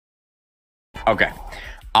Okay.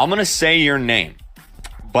 I'm going to say your name,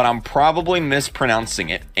 but I'm probably mispronouncing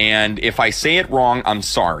it. And if I say it wrong, I'm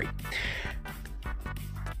sorry.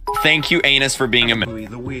 Thank you, Anus, for being a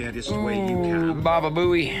the weirdest way you can. Baba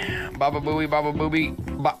Booey. Baba Booey, Baba Booey.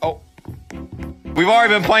 Oh. We've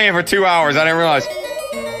already been playing for 2 hours. I didn't realize.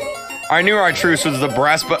 I knew our truce was the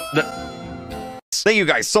breast, but thank you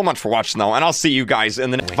guys so much for watching, though, and I'll see you guys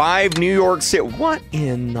in the next 5 New York City. What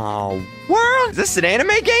in the world? Is this an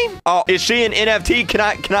anime game? Oh, is she an NFT? Can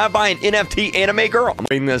I buy an NFT anime girl? I'm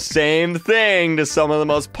doing the same thing to some of the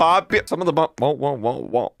most popular. Some of the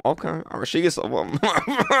whoa. Okay, she gets.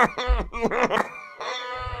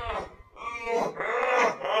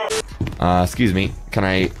 Excuse me. Can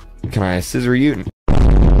I scissor you?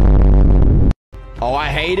 Oh, I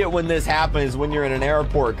hate it when this happens when you're in an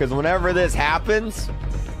airport, because whenever this happens,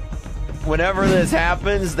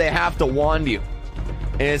 they have to wand you.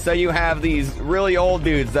 And so you have these really old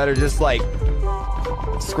dudes that are just like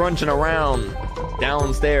scrunching around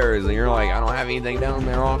downstairs, and you're like, I don't have anything down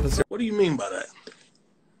there, officer. What do you mean by that?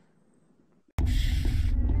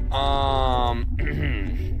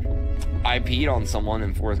 I peed on someone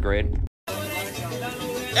in 4th grade.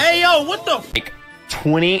 Hey, yo, what the? Like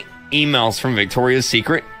 20 emails from Victoria's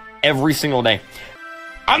Secret every single day.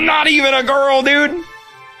 I'm not even a girl, dude.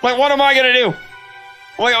 Like, what am I gonna do? Wait.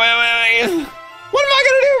 What am I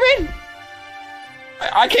gonna do, man?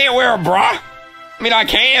 I can't wear a bra. I mean, I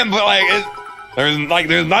can, but there's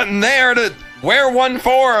nothing there to wear one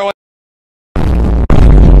for.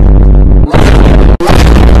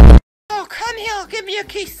 Oh, come here, give me a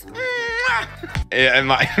kiss. And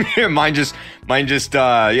mine just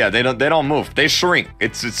yeah, they don't move. They shrink.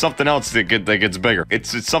 It's something else that gets bigger.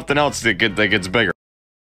 It's something else that gets bigger.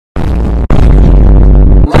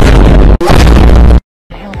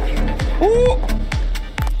 Ooh.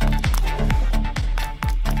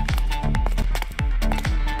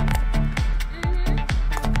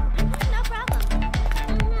 No problem.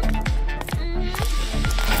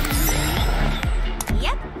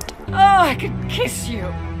 Yep. Oh, I could kiss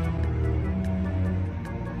you.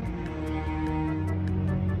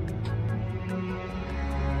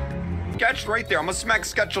 Sketch right there. I'm gonna smack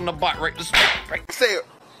Sketch on the butt right. Just right. Say,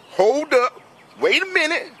 hold up. Wait a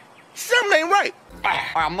minute. Something ain't right. Alright,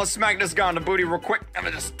 I'm gonna smack this guy on the booty real quick. I'm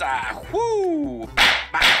gonna just whoo.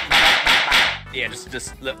 Yeah,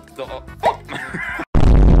 just lift the.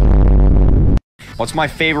 What's my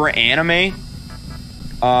favorite anime?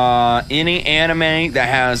 Any anime that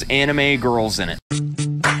has anime girls in it.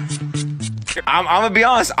 I'm gonna be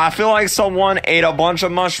honest, I feel like someone ate a bunch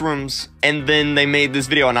of mushrooms and then they made this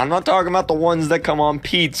video, and I'm not talking about the ones that come on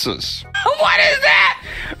pizzas. What is that?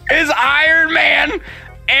 It's Iron Man,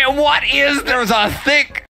 and what is, there's a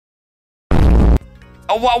thick,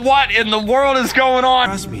 what in the world is going on?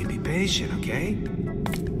 Trust me and be patient, okay?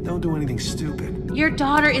 Don't do anything stupid. Your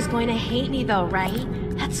daughter is going to hate me though, right?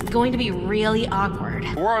 That's going to be really awkward.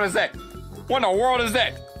 What world is that? What in the world is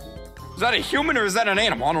that? Is that a human or is that an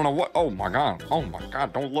animal? I don't know what. Oh my god. Oh my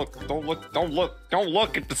god. Don't look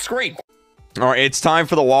at the screen. All right, it's time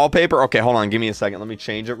for the wallpaper. Okay, hold on. Give me a second. Let me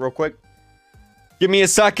change it real quick. Give me a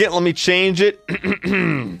second. Let me change it.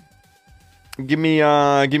 Give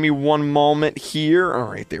me one moment here. All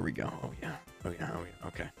right, there we go. Oh yeah.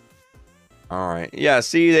 Okay. All right. Yeah,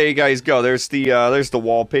 see, there you guys go. There's the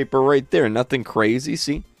wallpaper right there. Nothing crazy,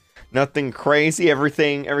 see? Nothing crazy.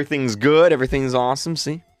 Everything's good. Everything's awesome,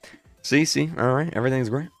 see? See? All right, everything's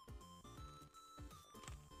great.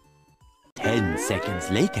 10 seconds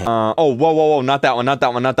later. Oh, whoa. Not that one.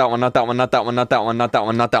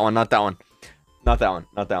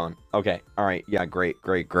 Okay. All right. Yeah, great.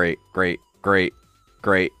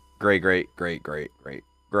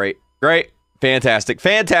 Fantastic.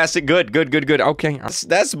 Good. Okay.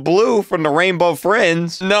 That's Blue from the Rainbow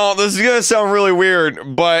Friends. No, this is gonna sound really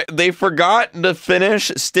weird, but they forgot to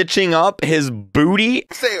finish stitching up his booty.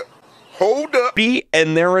 Say, hold up.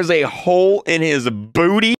 And there is a hole in his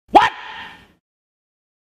booty.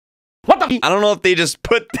 What the? I don't know if they just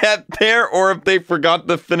put that there or if they forgot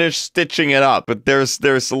to finish stitching it up, but there's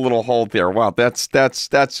a little hole there. Wow,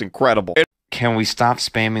 that's incredible. Can we stop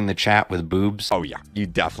spamming the chat with boobs? Oh yeah, you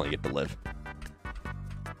definitely get to live.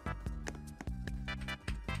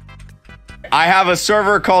 I have a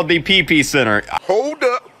server called the PP Center. Hold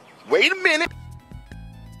up. Wait a minute.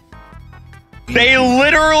 They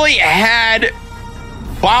literally had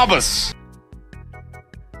Babas.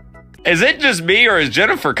 Is it just me or is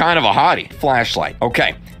Jennifer kind of a hottie? Flashlight.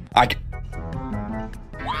 Okay.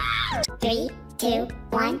 3, 2,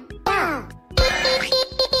 1, go!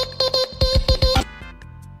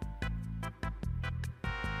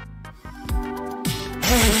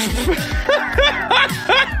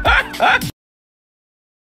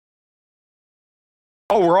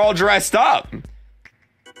 Oh, we're all dressed up.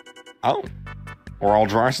 Oh, we're all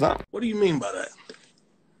dressed up. What do you mean by that?